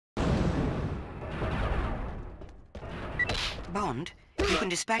Bond, you can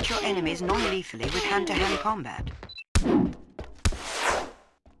dispatch your enemies non-lethally with hand-to-hand combat.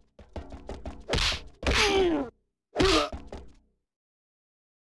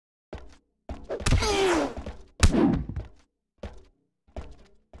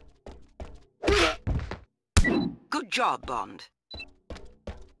 Good job, Bond.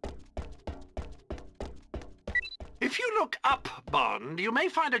 If you look up, Bond, you may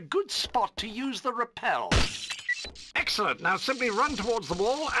find a good spot to use the rappel. Excellent. Now simply run towards the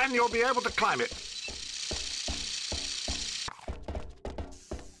wall and you'll be able to climb it.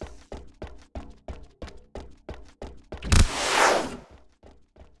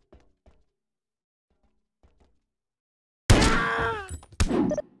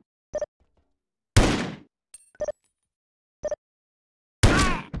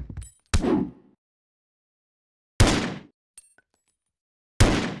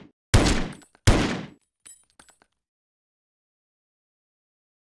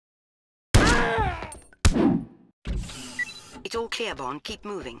 It's all clear, Bond. Keep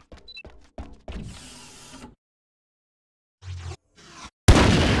moving.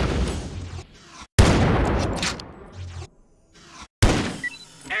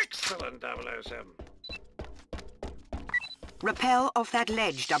 Excellent, 007. Rappel off that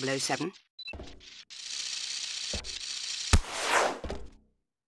ledge, 007.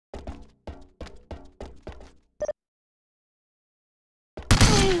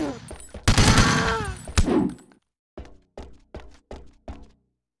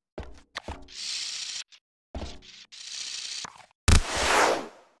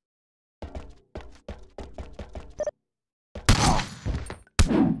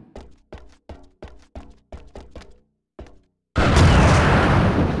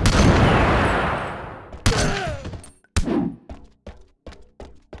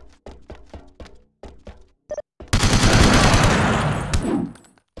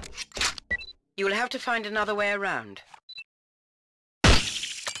 You'll have to find another way around.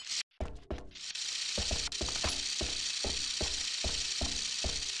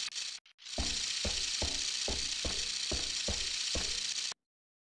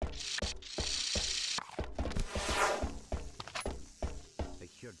 I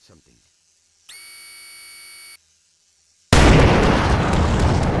heard something.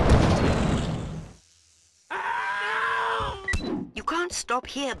 You can't stop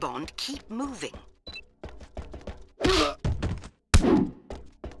here, Bond. Keep moving.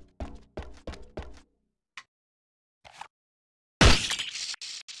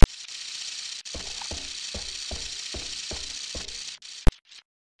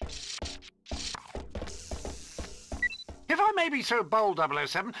 If I may be so bold,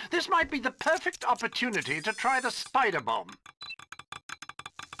 007, this might be the perfect opportunity to try the spider bomb.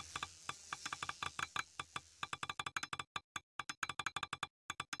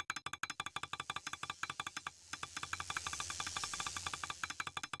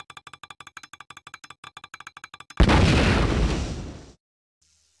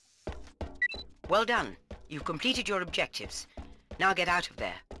 Well done. You've completed your objectives. Now get out of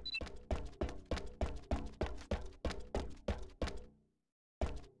there.